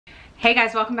Hey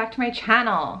guys, welcome back to my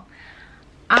channel.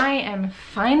 I am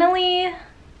finally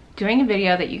doing a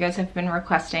video that you guys have been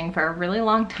requesting for a really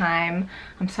long time.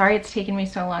 I'm sorry it's taken me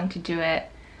so long to do it,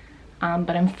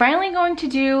 but I'm finally going to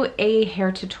do a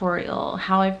hair tutorial.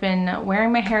 How I've been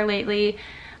wearing my hair lately.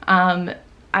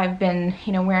 I've been,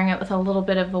 wearing it with a little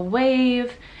bit of a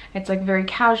wave. It's like very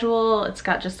casual. It's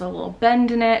got just a little bend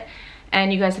in it,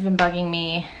 and you guys have been bugging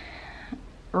me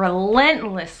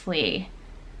relentlessly.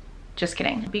 Just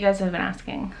kidding. You guys have been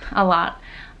asking a lot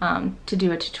to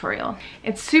do a tutorial.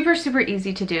 It's super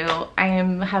easy to do. I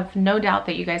have no doubt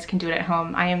that you guys can do it at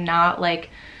home. I am not like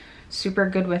super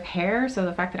good with hair, so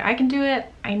the fact that I can do it,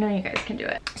 I know you guys can do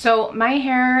it. So my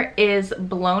hair is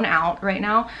blown out right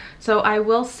now. So I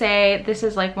will say this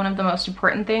is like one of the most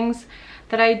important things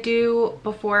that I do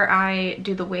before I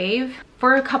do the wave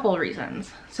for a couple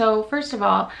reasons. So first of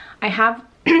all, I have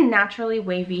naturally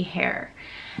wavy hair.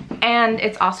 And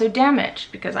it's also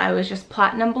damaged because I was just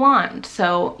platinum blonde.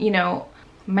 So,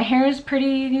 my hair is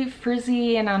pretty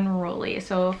frizzy and unruly.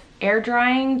 So air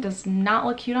drying does not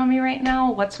look cute on me right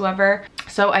now whatsoever.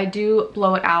 So I do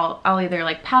blow it out. I'll either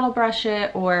like paddle brush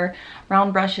it or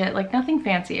round brush it, like nothing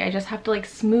fancy. I just have to like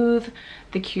smooth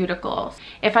the cuticles.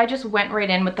 If I just went right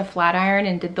in with the flat iron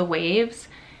and did the waves,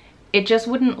 it just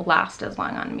wouldn't last as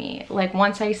long on me. Like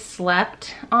once I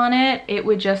slept on it, it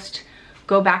would just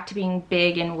go back to being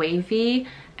big and wavy,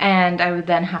 and I would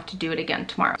then have to do it again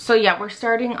tomorrow. So yeah, we're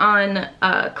starting on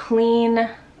clean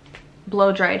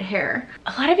blow-dried hair.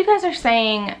 A lot of you guys are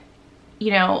saying,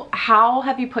 how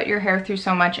have you put your hair through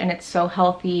so much and it's so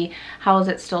healthy? How is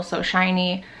it still so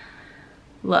shiny?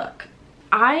 Look,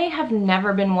 I have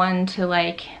never been one to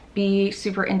like be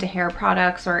super into hair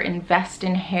products or invest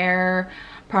in hair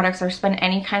products or spend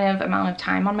any kind of amount of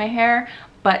time on my hair,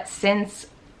 but since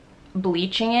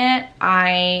bleaching it,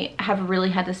 I have really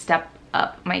had to step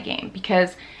up my game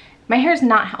because my hair is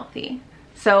not healthy.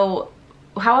 So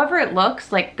however it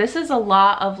looks, like this is a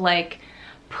lot of like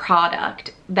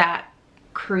product that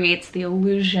creates the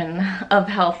illusion of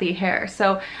healthy hair.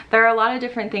 So there are a lot of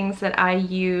different things that I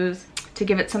use to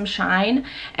give it some shine,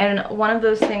 and one of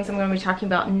those things I'm going to be talking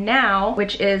about now,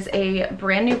 which is a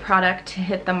brand new product to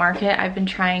hit the market. I've been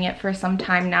trying it for some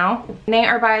time now. They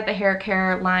are by the hair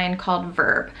care line called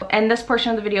Verb, and this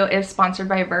portion of the video is sponsored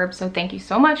by Verb, so thank you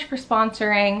so much for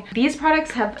sponsoring. These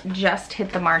products have just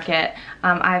hit the market.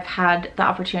 I've had the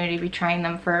opportunity to be trying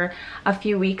them for a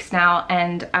few weeks now,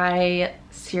 and I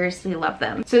seriously love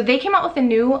them. So they came out with a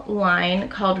new line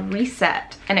called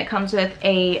Reset, and it comes with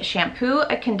a shampoo,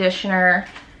 a conditioner,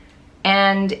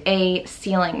 and a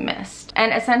sealing mist.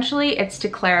 And essentially it's to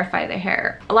clarify the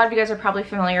hair. A lot of you guys are probably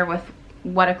familiar with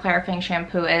what a clarifying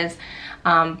shampoo is,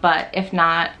 but if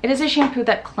not, it is a shampoo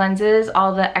that cleanses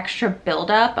all the extra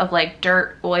buildup of like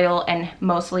dirt, oil, and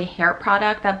mostly hair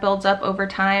product that builds up over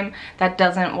time that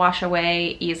doesn't wash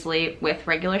away easily with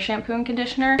regular shampoo and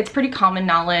conditioner. It's pretty common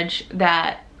knowledge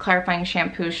that clarifying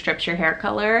shampoo strips your hair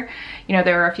color.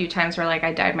 There were a few times where like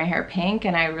I dyed my hair pink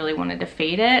and I really wanted to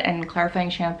fade it, and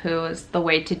clarifying shampoo is the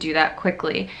way to do that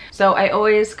quickly. So I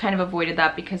always kind of avoided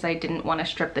that because I didn't want to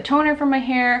strip the toner from my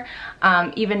hair.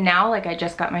 Even now, like I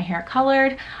just got my hair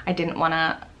colored, I didn't want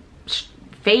to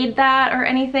fade that or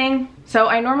anything. So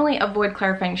I normally avoid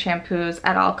clarifying shampoos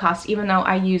at all costs, even though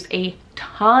I use a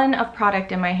ton of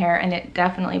product in my hair and it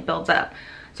definitely builds up.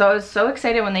 So I was so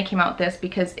excited when they came out with this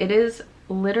because it is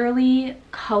literally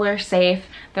color safe.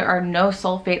 There are no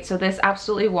sulfates, so this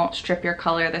absolutely won't strip your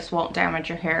color. This won't damage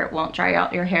your hair. It won't dry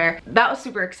out your hair. That was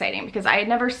super exciting because I had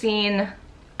never seen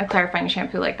a clarifying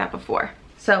shampoo like that before.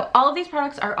 So all of these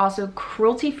products are also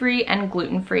cruelty-free and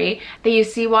gluten-free. They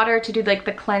use seawater to do like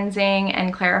the cleansing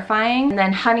and clarifying, and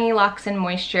then honey locks in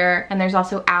moisture, and there's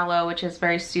also aloe, which is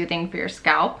very soothing for your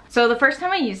scalp. So the first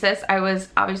time I used this, I was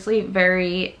obviously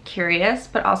very curious,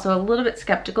 but also a little bit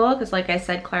skeptical because like I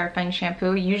said, clarifying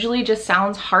shampoo usually just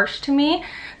sounds harsh to me.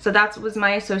 So that was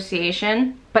my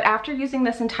association. But after using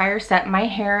this entire set, my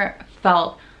hair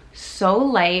felt so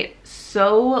light,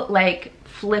 so like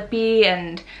flippy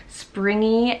and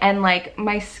springy, and like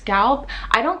my scalp,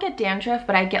 I don't get dandruff,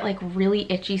 but I get like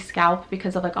really itchy scalp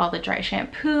because of like all the dry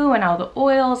shampoo and all the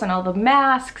oils and all the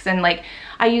masks, and like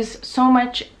I use so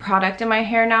much product in my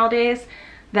hair nowadays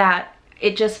that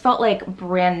it just felt like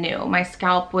brand new. My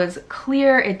scalp was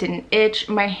clear, it didn't itch,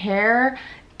 my hair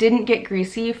didn't get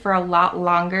greasy for a lot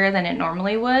longer than it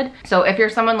normally would. So if you're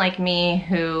someone like me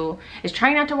who is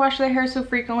trying not to wash their hair so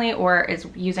frequently, or is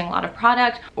using a lot of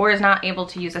product, or is not able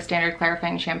to use a standard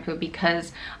clarifying shampoo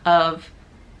because of,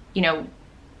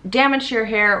 damage to your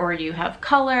hair, or you have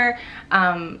color,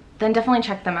 then definitely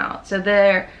check them out. So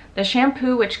the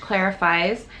shampoo, which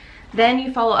clarifies, Then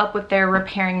you follow up with their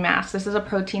repairing mask. This is a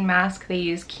protein mask. They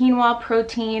use quinoa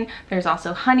protein. There's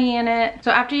also honey in it.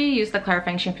 So after you use the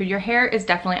clarifying shampoo, your hair is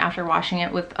definitely, after washing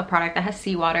it with a product that has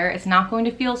seawater, it's not going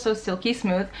to feel so silky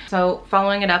smooth. So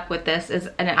following it up with this is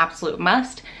an absolute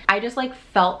must. I just like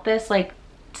felt this like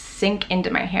sink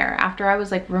into my hair after I was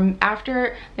like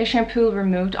after the shampoo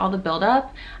removed all the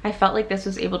buildup. I felt like this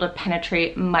was able to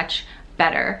penetrate much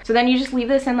better. So then you just leave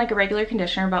this in like a regular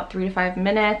conditioner about 3 to 5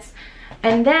 minutes.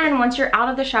 And then once you're out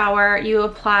of the shower, you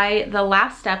apply the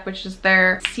last step, which is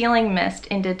their sealing mist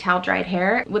into towel dried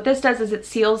hair. What this does is it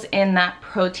seals in that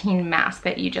protein mask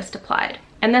that you just applied.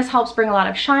 And this helps bring a lot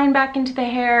of shine back into the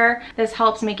hair. This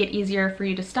helps make it easier for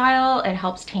you to style. It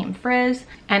helps tame frizz,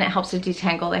 and it helps to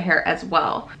detangle the hair as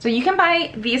well. So you can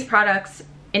buy these products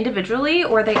individually,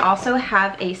 or they also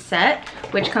have a set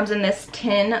which comes in this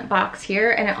tin box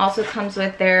here, and it also comes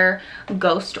with their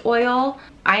ghost oil.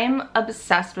 I am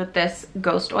obsessed with this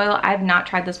ghost oil. I've not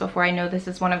tried this before. I know this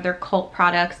is one of their cult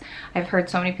products. I've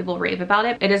heard so many people rave about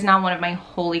it. It is now one of my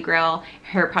holy grail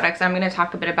hair products. I'm going to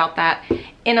talk a bit about that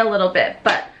in a little bit,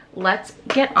 but let's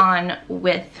get on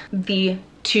with the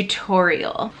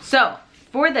tutorial. So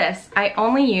for this, I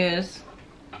only use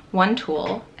one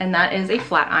tool, and that is a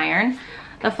flat iron.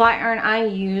 The flat iron I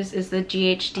use is the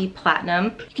GHD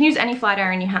Platinum. You can use any flat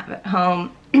iron you have at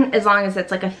home as long as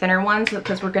it's like a thinner one, so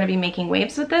because we're going to be making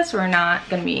waves with this, we're not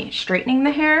going to be straightening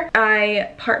the hair.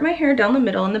 I part my hair down the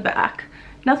middle and the back.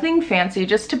 Nothing fancy,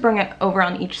 just to bring it over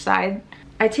on each side.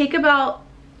 I take about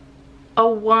a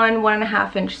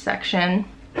 1.5 inch section,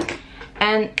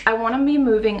 and I want to be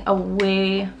moving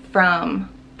away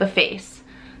from the face.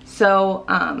 So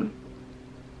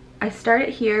I start it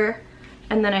here,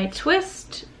 and then I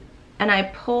twist and I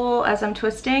pull as I'm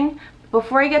twisting.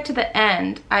 Before I get to the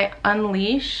end, I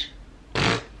unleash.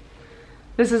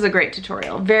 This is a great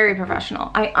tutorial, very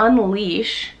professional. I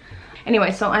unleash.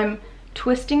 Anyway, so I'm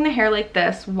twisting the hair like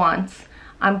this once,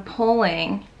 I'm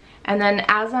pulling, and then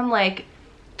as I'm like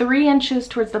 3 inches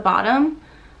towards the bottom,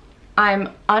 I'm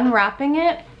unwrapping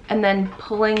it and then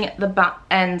pulling the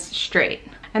ends straight.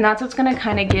 And that's what's gonna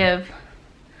kind of give,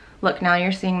 look, now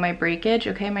you're seeing my breakage,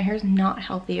 okay? My hair's not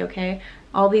healthy, okay?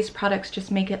 All these products just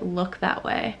make it look that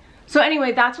way. So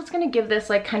anyway, that's what's gonna give this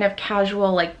like kind of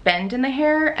casual like bend in the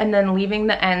hair, and then leaving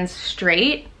the ends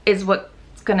straight is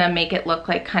what's gonna make it look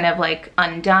like kind of like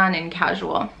undone and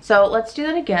casual. So let's do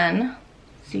that again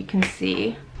so you can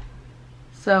see.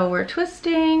 So we're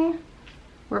twisting,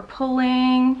 we're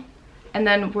pulling, and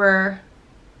then we're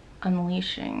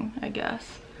unleashing, I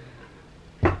guess.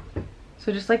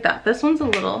 So just like that. This one's a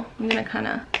little, I'm gonna kind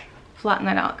of flatten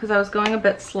that out because I was going a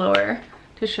bit slower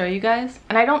to show you guys.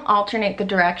 And I don't alternate the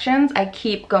directions, I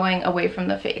keep going away from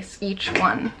the face. Each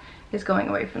one is going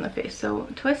away from the face. So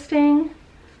twisting,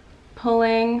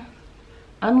 pulling,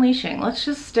 unleashing. Let's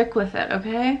just stick with it,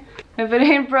 okay? If it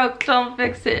ain't broke, don't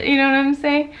fix it, you know what I'm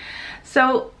saying?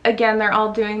 So again, they're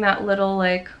all doing that little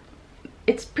like,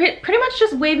 it's pretty much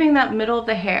just waving that middle of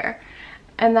the hair.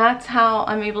 And that's how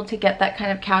I'm able to get that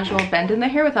kind of casual bend in the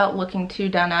hair without looking too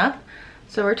done up.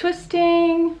 So we're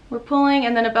twisting, we're pulling,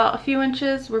 and then about a few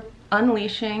inches, we're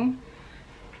unleashing,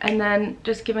 and then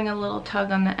just giving a little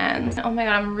tug on the ends. Oh my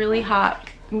God, I'm really hot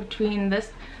between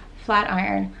this flat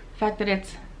iron, the fact that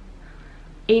it's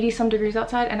 80 some degrees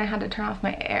outside, and I had to turn off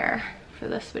my air for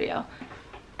this video.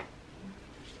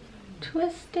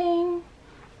 Twisting,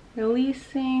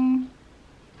 releasing,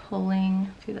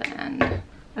 pulling to the end.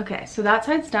 Okay, so that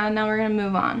side's done. Now we're gonna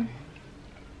move on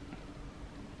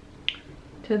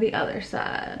to the other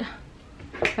side.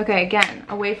 Okay, again,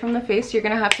 away from the face, you're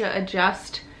gonna have to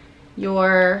adjust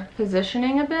your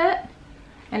positioning a bit,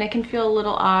 and it can feel a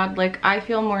little odd. Like, I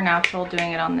feel more natural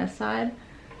doing it on this side,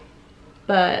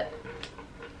 but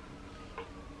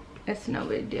it's no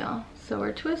big deal. So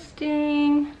we're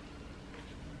twisting,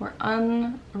 we're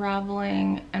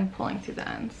unraveling, and pulling through the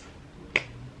ends.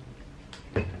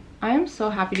 I am so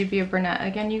happy to be a brunette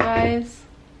again, you guys.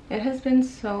 It has been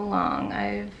so long.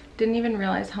 I didn't even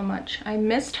realize how much I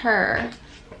missed her.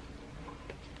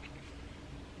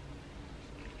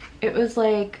 It was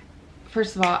like,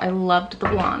 first of all, I loved the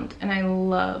blonde and I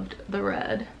loved the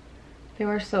red. They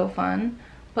were so fun.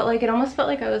 But like, it almost felt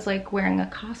like I was like wearing a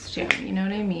costume, you know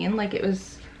what I mean? Like, it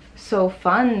was so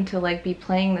fun to like be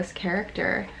playing this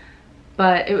character.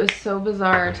 But it was so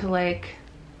bizarre to like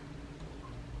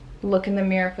look in the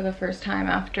mirror for the first time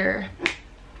after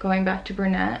going back to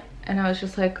brunette, and I was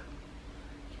just like,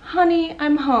 honey,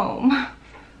 I'm home.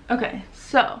 Okay,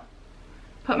 so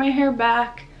put my hair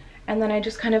back, and then I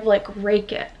just kind of like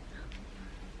rake it.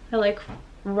 I like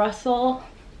rustle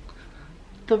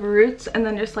the roots and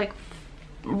then just like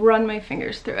run my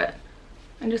fingers through it.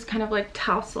 and just kind of like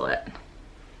tousle it.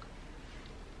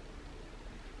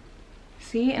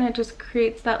 See, and it just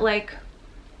creates that like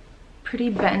pretty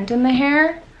bend in the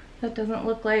hair that doesn't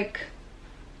look like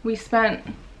we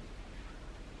spent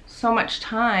so much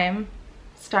time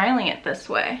styling it this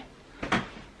way.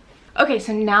 Okay,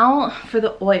 so now for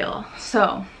the oil.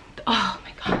 So, oh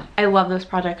my god, I love this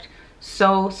product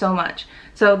so much.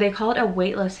 So they call it a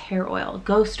weightless hair oil,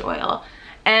 ghost oil.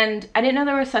 And I didn't know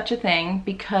there was such a thing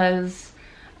because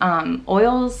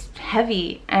oil's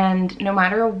heavy, and no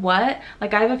matter what,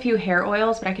 like I have a few hair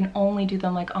oils, but I can only do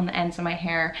them like on the ends of my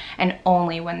hair and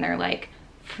only when they're like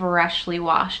freshly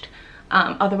washed.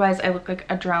 Otherwise I look like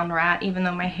a drowned rat, even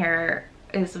though my hair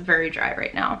is very dry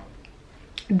right now.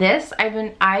 This,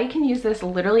 I can use this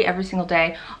literally every single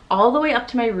day, all the way up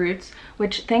to my roots,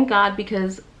 which thank God,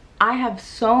 because I have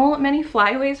so many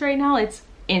flyaways right now. It's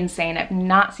insane. I've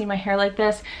not seen my hair like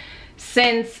this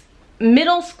since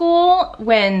middle school,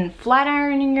 when flat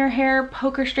ironing your hair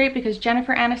poker straight, because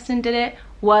Jennifer Aniston did it,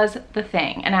 was the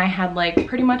thing. And I had like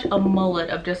pretty much a mullet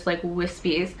of just like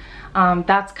wispies.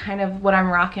 That's kind of what I'm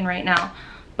rocking right now,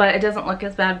 but it doesn't look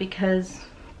as bad because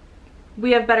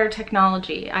we have better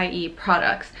technology, i.e.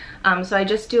 products. So I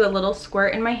just do a little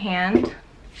squirt in my hand.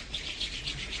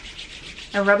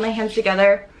 I rub my hands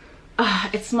together.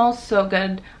 It smells so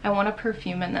good. I want a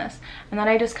perfume in this. And then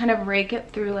I just kind of rake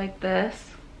it through like this.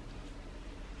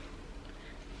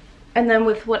 And then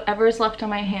with whatever's left on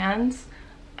my hands,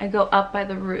 I go up by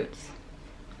the roots.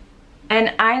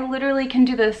 And I literally can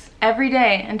do this every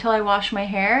day until I wash my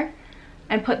hair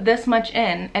and put this much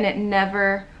in, and it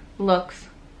never looks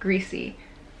greasy.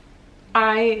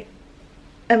 I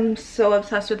am so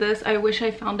obsessed with this. I wish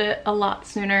I found it a lot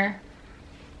sooner.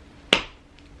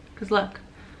 Because look,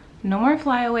 no more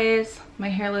flyaways. My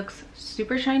hair looks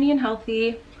super shiny and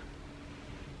healthy.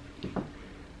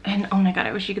 And oh my god,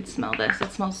 I wish you could smell this.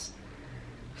 It smells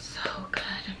so good.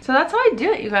 So that's how I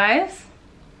do it, you guys.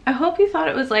 I hope you thought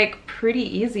it was like pretty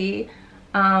easy.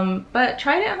 But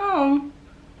try it at home.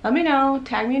 Let me know.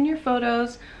 Tag me in your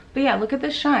photos. But yeah, look at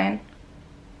this shine.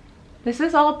 This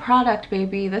is all product,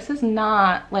 baby. This is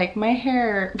not like my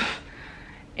hair.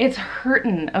 It's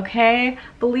hurting, okay?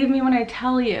 Believe me when I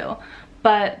tell you.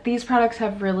 But these products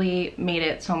have really made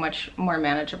it so much more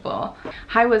manageable.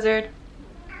 Hi, Wizard.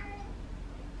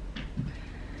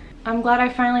 I'm glad I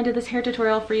finally did this hair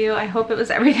tutorial for you. I hope it was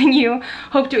everything you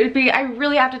hoped it would be. I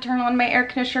really have to turn on my air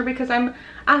conditioner because I'm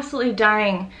absolutely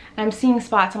dying. And I'm seeing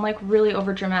spots. I'm like really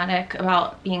over dramatic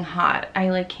about being hot. I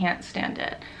like can't stand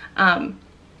it.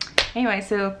 Anyway,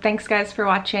 so thanks guys for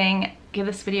watching. Give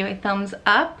this video a thumbs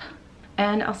up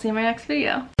and I'll see you in my next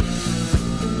video.